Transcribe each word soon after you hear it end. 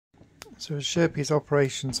So it's Sherpa's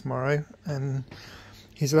operation tomorrow, and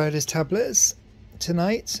he's allowed his tablets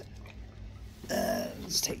tonight.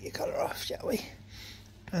 Let's take your collar off, shall we?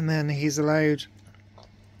 And then he's allowed,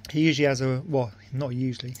 he usually has a, well, not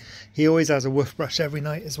usually, he always has a woof brush every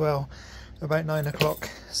night as well, about 9 o'clock.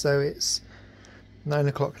 So it's 9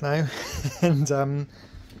 o'clock now, and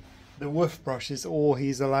the woof brush is all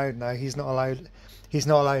he's allowed now. He's not allowed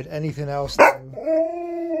anything else now.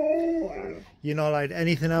 You're not allowed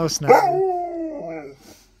anything else now.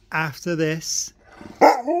 After this,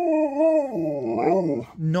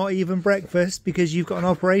 not even breakfast, because you've got an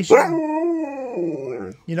operation.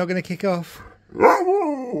 You're not going to kick off.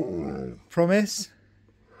 Promise?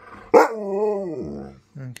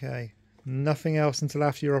 Okay. Nothing else until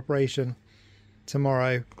after your operation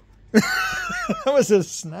tomorrow. That was a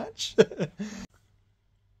snatch.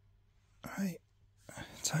 Right,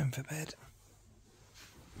 time for bed.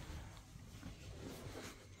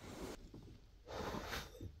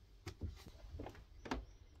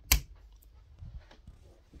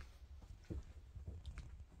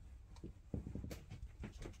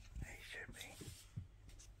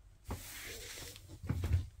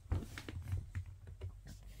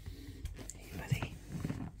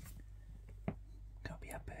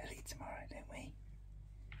 Tomorrow, don't we?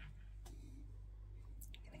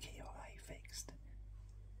 Gonna get your eye fixed,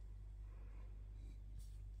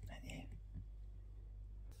 aren't you?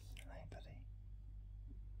 Hello, buddy.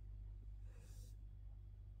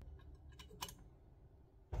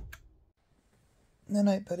 No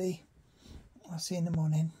night, buddy. I'll see you in the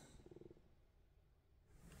morning.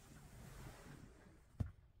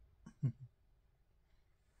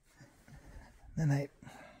 No night.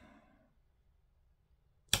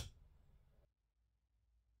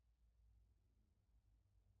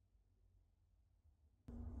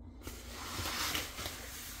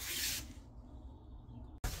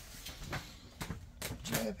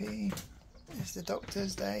 Sherpa, it's the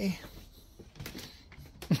doctor's day.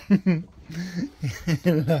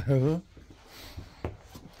 Hello.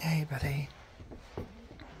 Hey, buddy.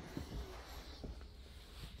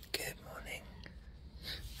 Good morning.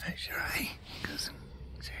 How's your eye? Is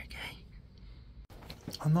it okay?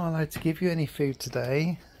 I'm not allowed to give you any food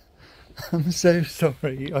today. I'm so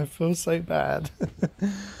sorry. I feel so bad.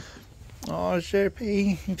 Oh,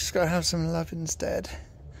 Sherpa, you've just got to have some love instead.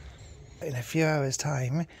 In a few hours'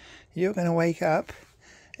 time, you're going to wake up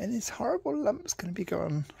and this horrible lump's going to be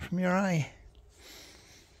gone from your eye.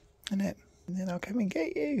 Isn't it? And then I'll come and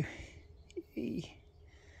get you.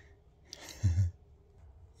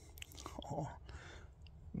 Oh,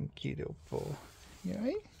 cute little paw. You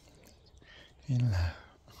alright? Hello.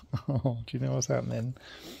 Oh, do you know what's happening?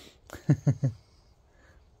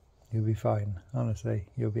 You'll be fine. Honestly,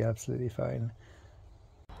 you'll be absolutely fine.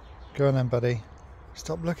 Go on then, buddy.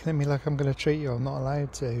 Stop looking at me like I'm going to treat you. I'm not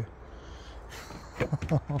allowed to.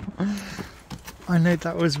 I know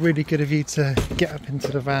that was really good of you to get up into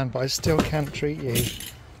the van, but I still can't treat you.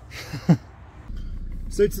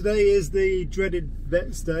 So today is the dreaded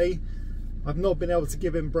vet's day. I've not been able to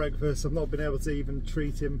give him breakfast. I've not been able to even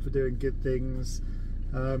treat him for doing good things.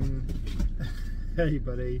 Hey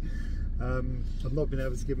buddy. I've not been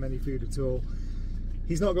able to give him any food at all.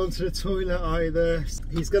 He's not gone to the toilet either.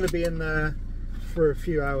 He's going to be in there for a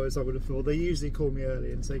few hours, I would have thought. They usually call me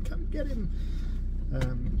early and say, come get him,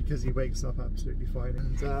 because he wakes up absolutely fine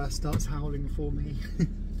and starts howling for me.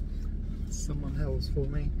 Someone howls for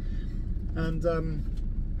me. And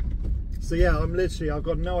so yeah, I've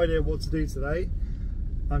got no idea what to do today.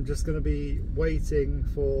 I'm just going to be waiting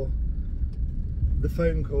for the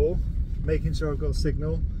phone call, making sure I've got a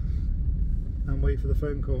signal, and wait for the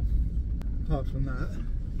phone call. Apart from that,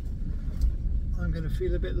 I'm going to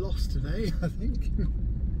feel a bit lost today, I think.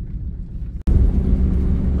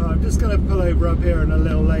 I'm just going to pull over up here in a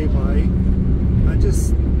little lay-by and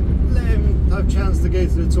just let him have a chance to go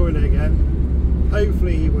to the toilet again.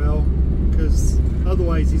 Hopefully he will, because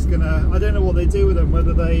otherwise he's going to, I don't know what they do with them,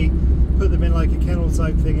 whether they put them in like a kennel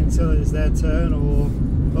type thing until it's their turn, or,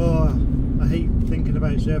 oh, I hate thinking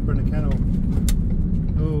about Sherpa in a kennel.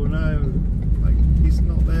 Oh no, like he's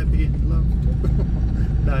not there being loved.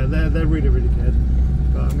 No, they're really, really good.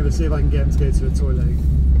 But I'm going to see if I can get him to go to the toilet.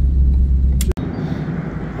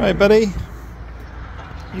 Right, buddy.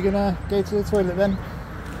 You going to go to the toilet then?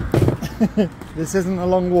 This isn't a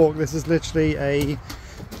long walk. This is literally a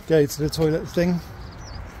go to the toilet thing.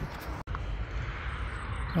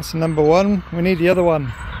 That's number one. We need the other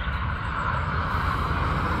one.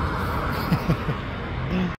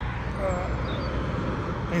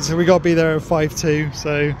 So we got to be there at 5:02,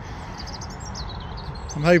 so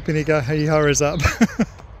I'm hoping he hurries up.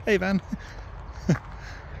 Hey, Van.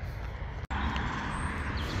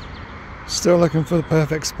 Still looking for the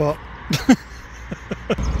perfect spot.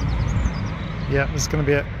 Yeah, this is going to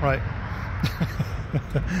be it. Right.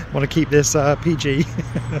 Want to keep this PG.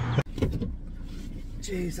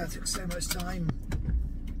 Jeez, that took so much time.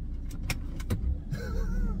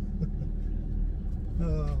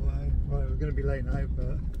 Oh, wow. Right, we're going to be late now,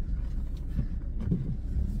 but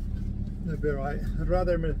it'll be alright. I'd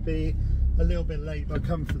rather it be a little bit late but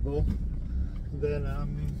comfortable than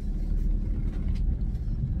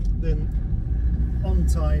on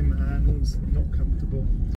time and not comfortable.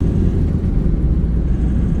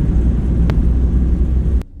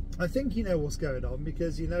 I think you know what's going on,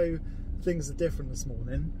 because you know things are different this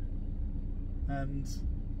morning and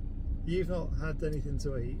you've not had anything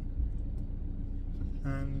to eat,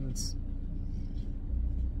 and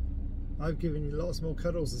I've given you lots more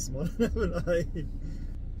cuddles this morning, haven't I?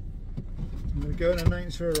 I'm going to go and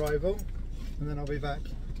announce your arrival and then I'll be back.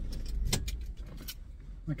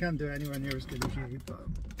 I can't do it anywhere near as good as you, but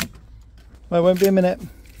well, it won't be a minute.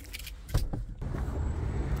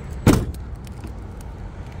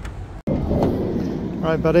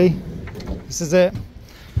 Right, buddy, this is it.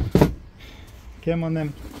 Come on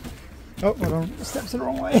then. Oh, hold on, steps the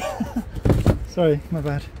wrong way. Sorry, my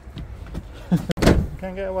bad.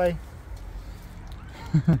 Can't get away.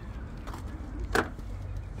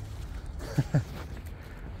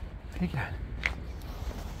 Hey, God.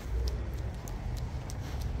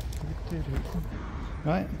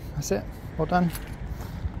 Right, that's it. Well done.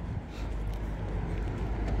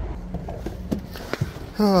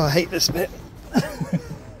 Oh, I hate this bit.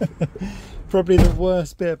 Probably the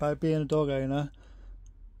worst bit about being a dog owner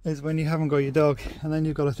is when you haven't got your dog and then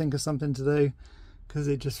you've got to think of something to do because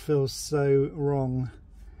it just feels so wrong.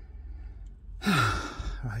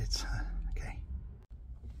 Right, okay.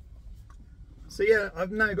 So yeah,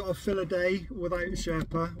 I've now got to fill a day without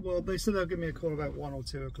Sherpa. Well, they said they'll give me a call about 1 or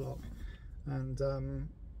 2 o'clock, and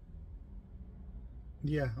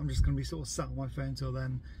yeah, I'm just going to be sort of sat on my phone till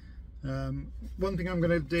then. One thing I'm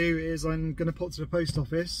going to do is I'm going to put to the post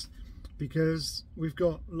office, because we've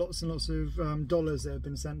got lots and lots of dollars that have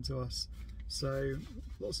been sent to us. So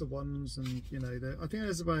lots of ones, and you know, I think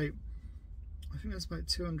there's about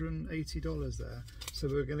 $280 there. So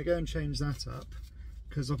we're going to go and change that up,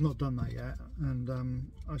 because I've not done that yet, and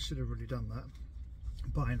I should have really done that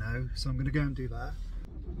by now. So I'm going to go and do that,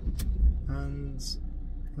 and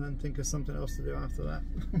then think of something else to do after that.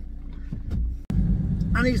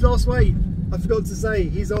 And he's lost weight. I forgot to say,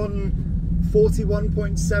 he's on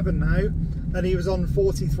 41.7 now, and he was on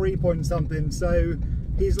 43 point something. So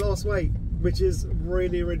he's lost weight, which is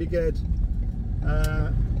really, really good.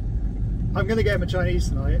 I'm going to get him a Chinese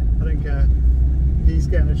tonight. I don't care. He's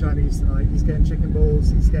getting a Chinese tonight. He's getting chicken balls.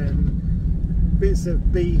 He's getting bits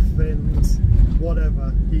of beef and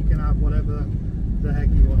whatever. He can have whatever the heck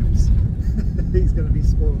he wants. He's going to be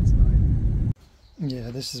spoiled tonight.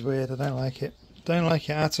 Yeah, this is weird. I don't like it. Don't like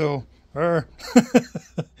it at all. Come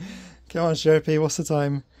on, Sherpy, what's the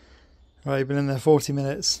time? Right, you've been in there 40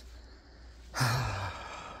 minutes.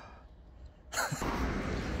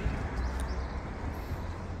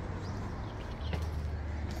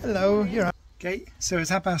 Hello, you're right. Okay, so it's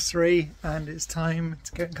 3:30 and it's time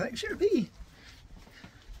to go and collect Sherpy.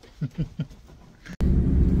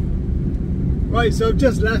 Right, so I've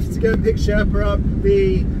just left to go and pick Sherpa up.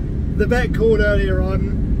 The vet called earlier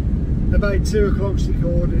on. About 2 o'clock she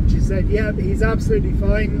called, and she said, yeah, he's absolutely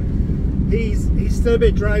fine. He's still a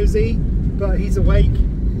bit drowsy, but he's awake.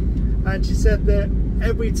 And she said that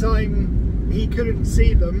every time he couldn't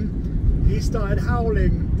see them, he started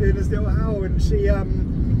howling, doing his little howl, and she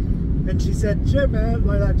said, Sherpa,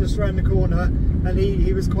 like that, just round the corner, and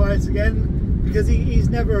he was quiet again, because he's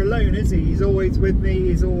never alone, is he? He's always with me.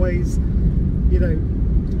 He's always, you know,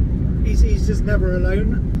 he's just never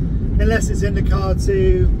alone. Unless it's in the car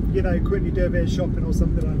to, you know, quickly do a bit of shopping or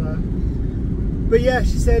something like that. But yeah,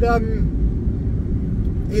 she said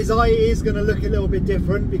his eye is going to look a little bit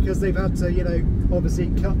different, because they've had to, you know, obviously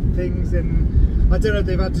cut things, and I don't know if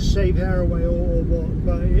they've had to shave hair away or what,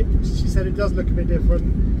 but she said it does look a bit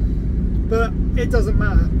different. But it doesn't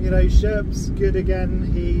matter, you know, Sherp's good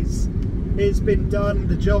again. It's been done,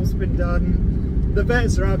 the job's been done. The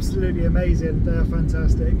vets are absolutely amazing, they're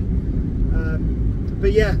fantastic.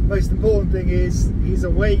 But yeah, most important thing is he's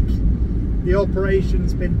awake, the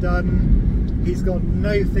operation's been done, he's got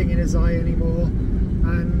no thing in his eye anymore,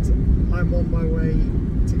 and I'm on my way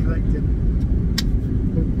to collect him.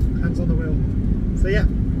 Oh, hands on the wheel. So yeah,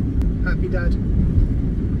 happy dad.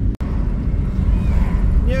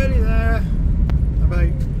 Nearly there,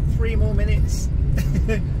 about 3 more minutes.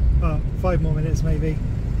 Well, 5 more minutes maybe.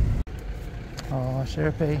 Oh,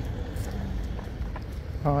 Sherpy.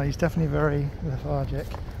 Oh, he's definitely very lethargic.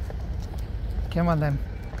 Come on then.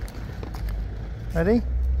 Ready?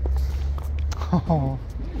 Oh,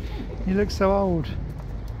 you look so old.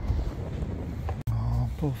 Oh,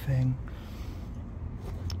 poor thing.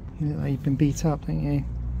 You look like you've been beat up, don't you?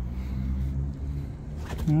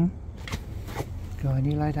 Hmm? Go on,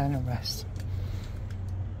 you lie down and rest.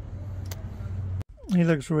 He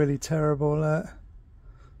looks really terrible, look.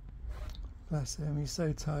 Bless him, he's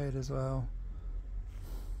so tired as well.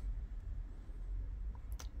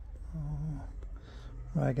 Oh.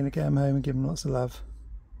 Right, gonna get him home and give him lots of love.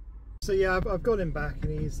 So yeah, I've got him back,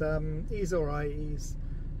 and he's all right.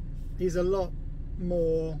 He's a lot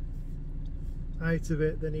more out of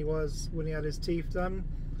it than he was when he had his teeth done.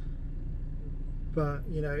 But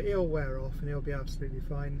you know, it'll wear off and he'll be absolutely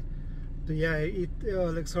fine. But yeah, it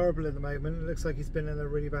looks horrible at the moment. It looks like he's been in a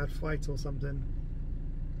really bad fight or something.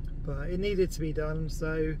 But it needed to be done,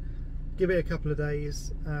 so give it a couple of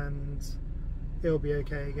days and it'll be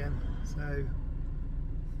okay again. So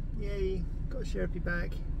yay, got Sherpa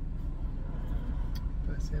back.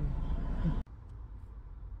 Bless him.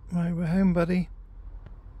 Right, we're home, buddy.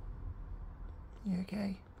 You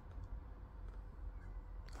okay?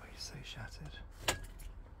 Oh, he's so shattered.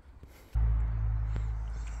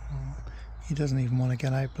 Oh, he doesn't even want to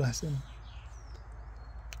get out, bless him.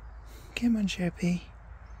 Come on, Sherpy.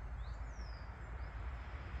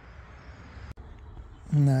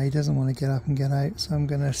 No, he doesn't want to get up and get out, so I'm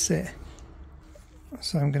going to sit.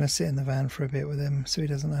 So I'm going to sit in the van for a bit with him, so he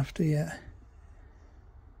doesn't have to yet.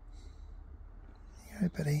 You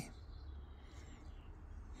alright, buddy?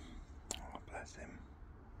 Oh, bless him.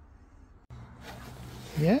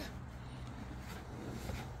 Yeah?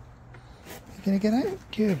 You going to get out?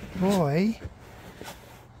 Good boy.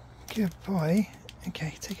 Good boy.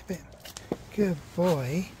 Okay, take a bit. Good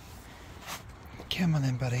boy. Come on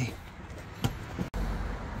then, buddy.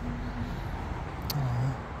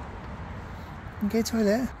 Okay,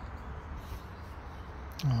 toilet.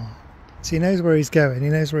 Oh. So he knows where he's going, he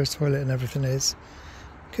knows where his toilet and everything is.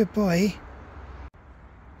 Good boy.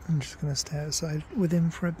 I'm just going to stay outside with him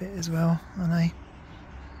for a bit as well, aren't I?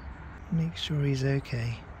 Make sure he's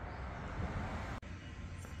okay. I'm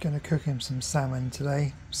going to cook him some salmon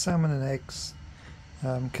today. Salmon and eggs.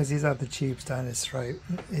 Because he's had the tubes down his throat.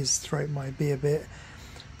 His throat might be a bit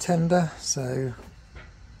tender, so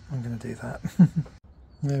I'm going to do that.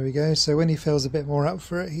 There we go. So when he feels a bit more up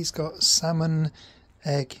for it, he's got salmon,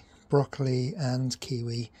 egg, broccoli and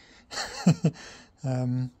kiwi.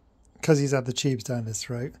 Because he's had the tubes down his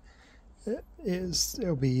throat,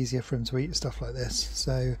 it'll be easier for him to eat stuff like this.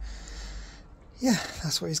 So yeah,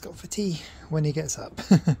 that's what he's got for tea when he gets up.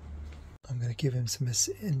 I'm going to give him some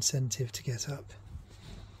incentive to get up.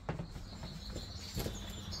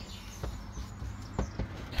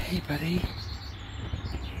 Hey buddy.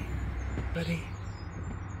 Buddy.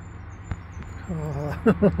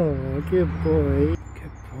 Oh, good boy.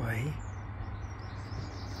 Good boy.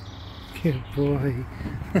 Good boy.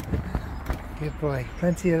 Good boy.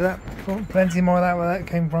 Plenty of that. Plenty more of that where that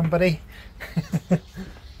came from, buddy.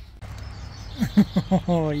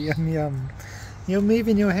 Oh, yum yum. You're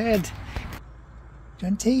moving your head. Do you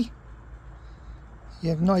want tea?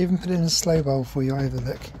 You have not even put it in a slow bowl for you either,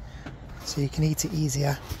 look. So you can eat it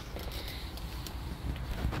easier.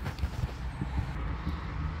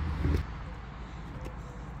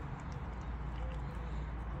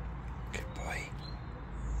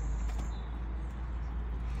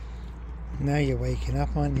 Now you're waking up,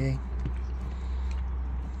 aren't you?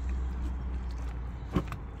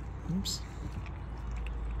 Oops.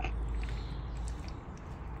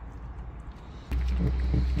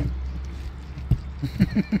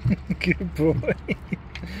 Good boy.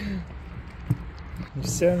 You've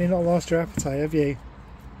certainly not lost your appetite, have you?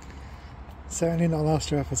 Certainly not lost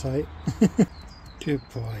your appetite. Good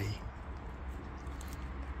boy.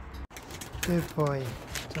 Good boy.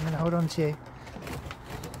 So I'm going to hold on to you.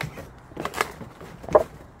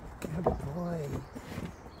 Good boy.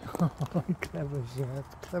 Oh, clever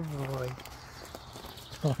Sherp. Clever boy.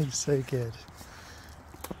 Oh, he's so good.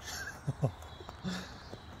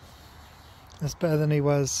 That's better than he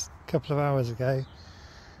was a couple of hours ago.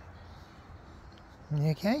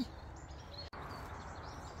 You okay?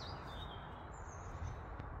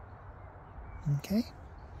 Okay.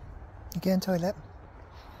 You get in toilet.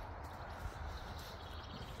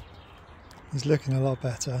 He's looking a lot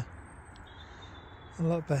better. A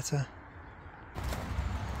lot better.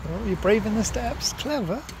 Oh, you're braving the steps.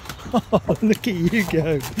 Clever. Oh, look at you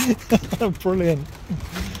go. Brilliant.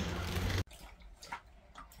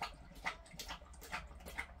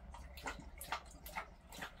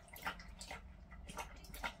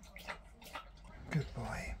 Good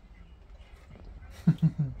boy.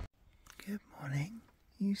 Good morning.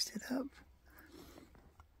 You stood up,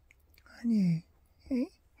 aren't you? Eh?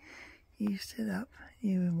 You stood up.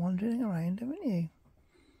 You've been wandering around, haven't you?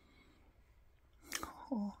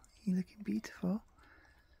 Oh, you're looking beautiful.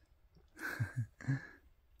 Good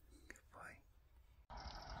boy.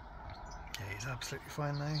 Yeah, he's absolutely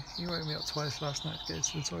fine now. He woke me up twice last night to get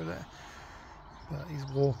to the toilet, but he's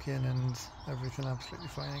walking and everything absolutely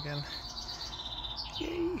fine again.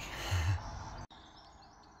 Yay!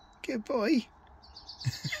 Good boy.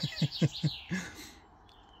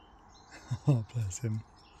 Oh, bless him.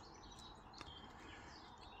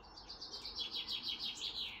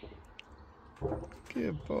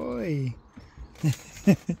 Good boy.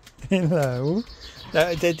 Hello.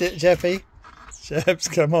 Sherpy. Sherps,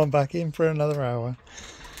 come on back in for another hour.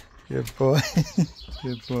 Good boy.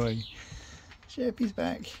 Good boy. Sherpy's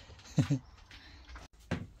back.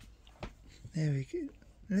 There we go.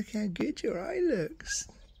 Look how good your eye looks.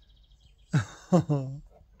 Oh.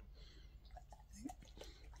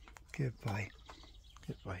 Good boy.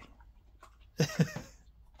 Good boy.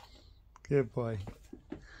 Good boy.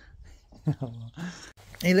 Oh.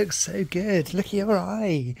 He looks so good. Look at your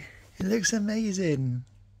eye. It looks amazing.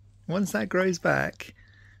 Once that grows back,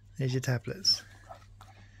 there's your tablets.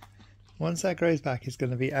 Once that grows back, it's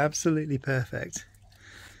going to be absolutely perfect.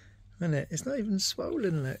 Isn't it? It's not even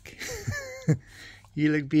swollen, look.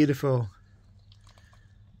 You look beautiful.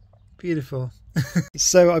 Beautiful.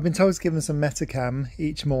 So I've been told to give him some Metacam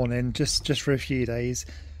each morning, just for a few days,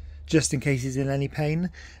 just in case he's in any pain.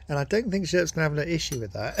 And I don't think Sherp's going to have an issue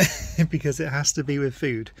with that because it has to be with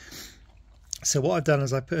food. So what I've done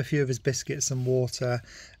is I put a few of his biscuits and water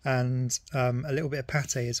and a little bit of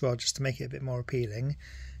pate as well, just to make it a bit more appealing.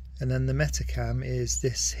 And then the Metacam is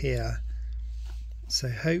this here. So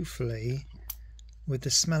hopefully with the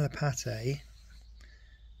smell of pate,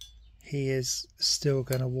 he is still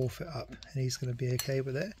going to wolf it up and he's going to be okay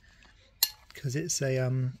with it, because it's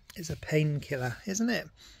a painkiller, isn't it?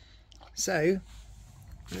 So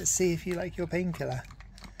let's see if you like your painkiller.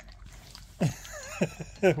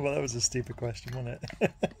 Well, that was a stupid question, wasn't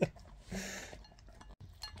it?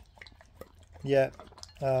 Yeah,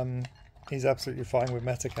 he's absolutely fine with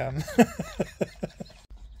Metacam.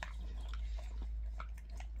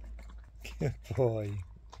 Good boy.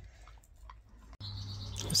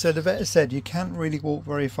 So the vet said you can't really walk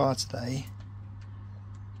very far today,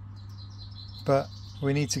 but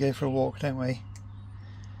we need to go for a walk, don't we?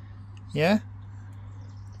 Yeah?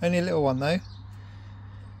 Only a little one though.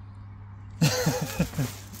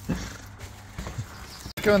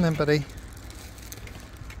 Go on then, buddy.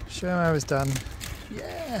 Show him how it's done.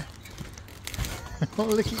 Yeah! Oh,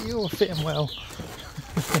 look at you all fitting well.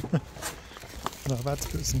 No, I've had to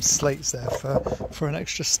put some slates there for an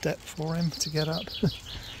extra step for him to get up.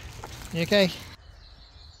 You okay?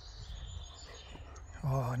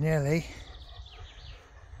 Oh, nearly.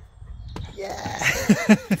 Yeah!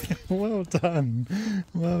 Well done.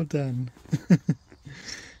 Well done.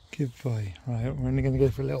 Good boy. Right, we're only going to go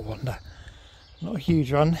for a little wander. Not a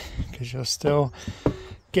huge run, because you're still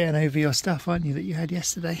getting over your stuff, aren't you, that you had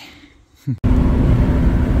yesterday?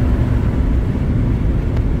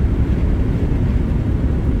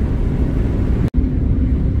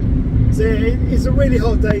 So it's a really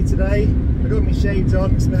hot day today. I got my shades on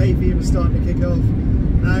because my hay fever starting to kick off,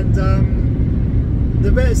 and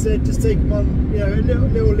the vet said just take them on, you know,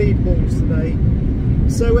 little lead walks today.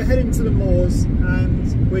 So we're heading to the moors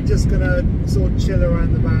and we're just gonna sort of chill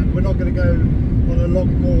around the van. We're not gonna go on a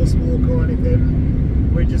long moors walk or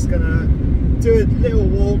anything. We're just gonna do a little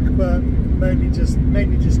walk, but mainly just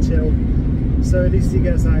chill. So at least he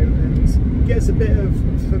gets out and gets a bit of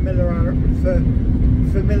familiarity.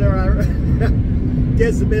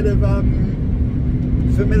 Gets a bit of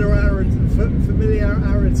familiarity.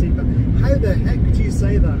 But how the heck do you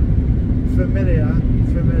say that?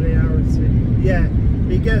 Familiarity. Yeah,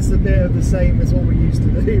 he gets a bit of the same as what we used to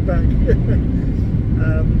do back.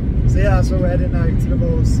 So yeah, that's where we're heading now, to the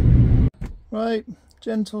moors. Right,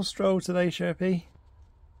 gentle stroll today, Sherpy.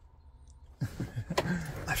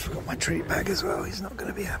 I forgot my treat bag as well. He's not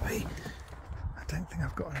going to be happy. I don't think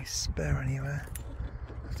I've got any spare anywhere.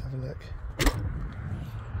 Let's have a look.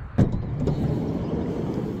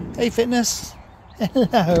 Hey, fitness.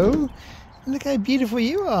 Hello. Look how beautiful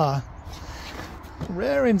you are.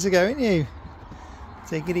 Raring to go, aren't you?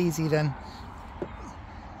 Take it easy then.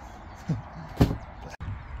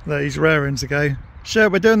 No, he's raring to go. Sure,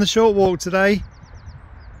 we're doing the short walk today.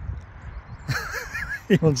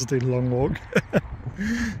 He wants to do the long walk.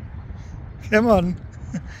 Come on.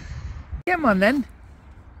 Come on then.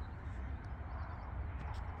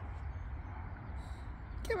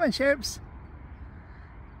 Come on, Sherps.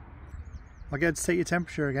 I'll get to take your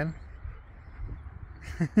temperature again.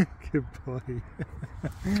 Good boy.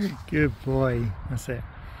 Good boy. That's it.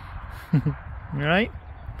 Alright?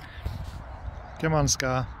 Come on,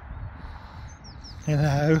 Scar.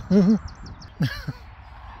 Hello.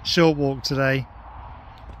 Short walk today.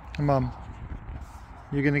 Come on.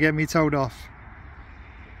 You're going to get me told off.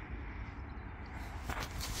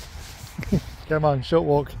 Come on, short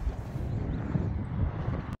walk.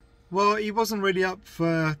 Well, he wasn't really up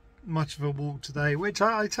for much of a walk today, which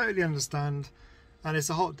I totally understand. And it's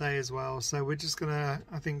a hot day as well, so we're just gonna,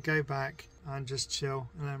 I think, go back and just chill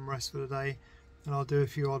and then rest for the day. And I'll do a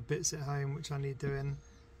few odd bits at home which I need doing.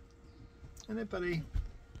 Isn't it, buddy?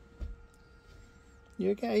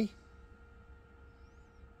 You okay?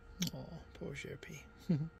 Oh, poor Sherpy.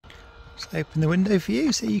 Just open the window for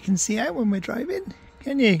you so you can see out when we're driving,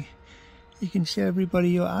 can you? You can show everybody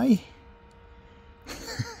your eye.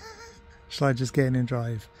 Shall I just get in and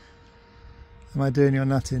drive? Am I doing your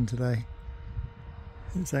nutting today?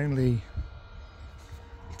 It's only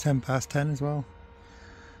 10 past 10 as well.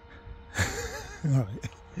 Alright.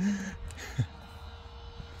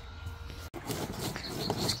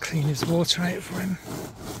 Just clean his water out for him.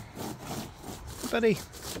 Buddy.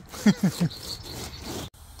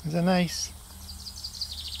 Is that nice?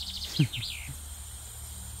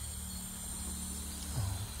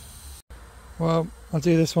 Well, I'll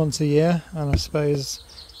do this once a year, and I suppose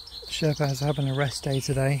Sherpa is having a rest day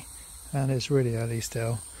today. And it's really early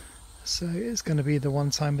still, so it's going to be the one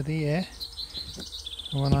time of the year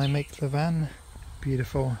when I make the van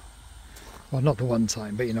beautiful. Well, not the one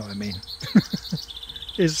time, but you know what I mean.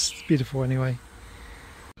 It's beautiful anyway.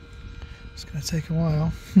 It's going to take a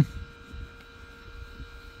while.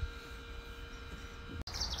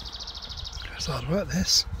 It's hard work,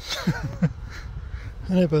 this.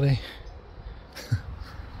 Hey, buddy.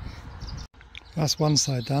 That's one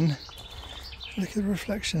side done. Look at the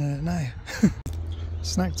reflection in it now.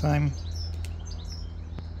 Snack time.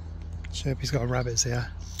 Sherpy's got rabbits here,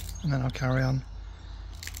 and then I'll carry on.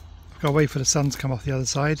 I've got to wait for the sun to come off the other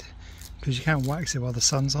side because you can't wax it while the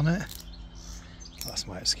sun's on it. That's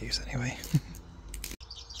my excuse anyway.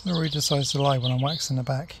 Rory decides to lie when I'm waxing the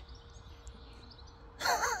back.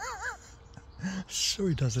 I'm sure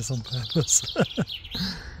he does this on purpose.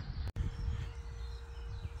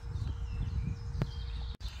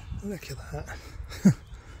 Look at that.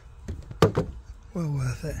 Well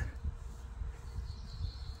worth it.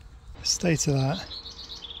 Stay to that.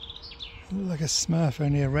 Look like a Smurf,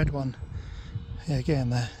 only a red one. Yeah, get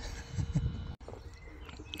in there.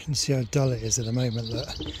 You can see how dull it is at the moment. Look.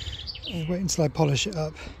 Wait until I polish it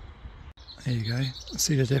up. There you go.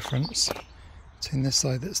 See the difference between this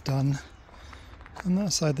side that's done and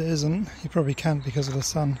that side that isn't. You probably can't because of the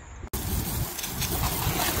sun.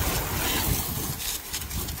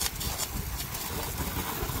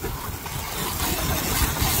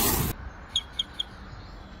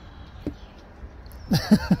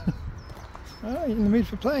 Oh, you're in the mood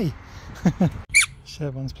for play.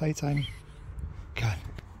 Sherpan's playtime. Go on.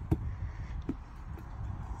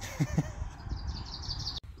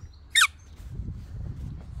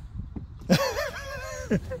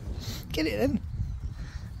 Get it in.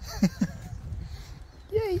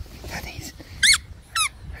 Yay, daddies.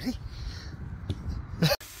 Ready?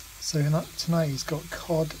 So tonight he's got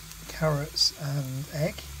cod, carrots and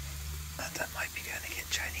egg. And I might be going to get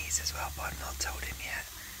Chinese as well, but I've not told him yet.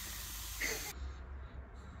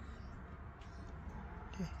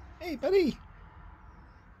 Hey, buddy!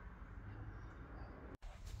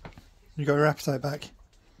 You got your appetite back.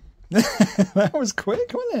 That was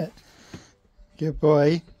quick, wasn't it? Good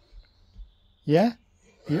boy. Yeah?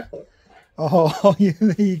 Yeah. Oh, yeah,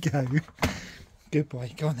 there you go. Good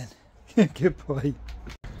boy. Go on then. Good boy.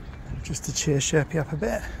 Just to cheer Sherpy up a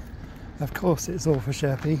bit. Of course, it's all for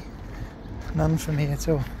Sherpy. None for me at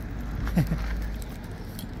all.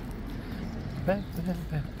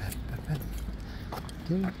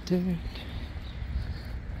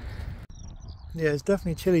 Yeah, it's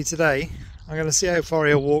definitely chilly today. I'm going to see how far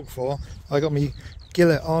he'll walk for. I got me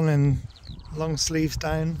gillet on and long sleeves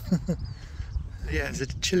down. Yeah, it's a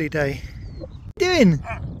chilly day. What are you doing?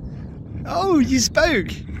 Oh, you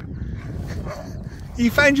spoke.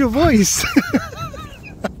 You found your voice.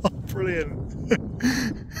 Oh, brilliant.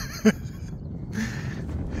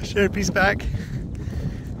 Sherpy's back.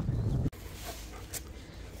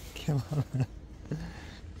 Come on.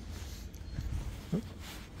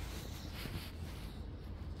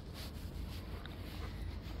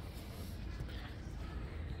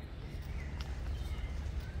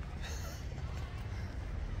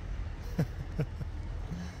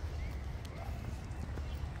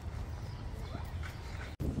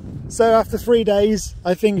 So after 3 days,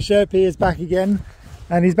 I think Sherpa is back again,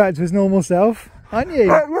 and he's back to his normal self, aren't you?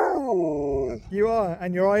 You are,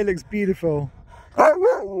 and your eye looks beautiful. I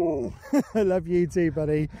love you too,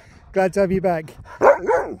 buddy. Glad to have you back.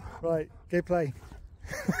 Right, go play.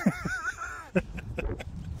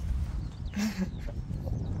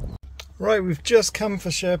 Right, we've just come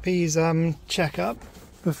for Sherpa's checkup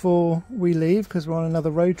before we leave, because we're on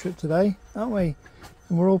another road trip today, aren't we?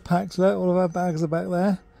 And we're all packed. Look, all of our bags are back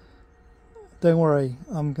there. Don't worry,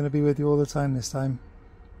 I'm going to be with you all the time this time.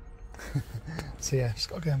 So yeah, just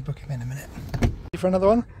got to go and book him in a minute. You for another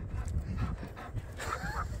one?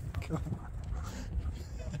 Come on.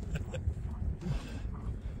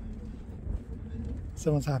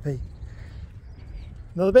 Someone's happy.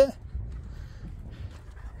 Another bit?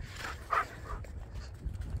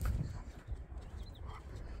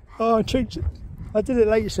 Oh, I tricked you. I did it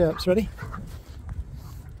late, Sherps. Ready?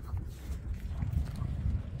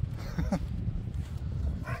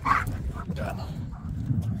 Done.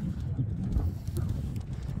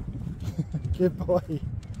 Good boy.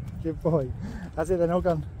 Good boy. That's it then, all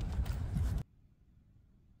gone.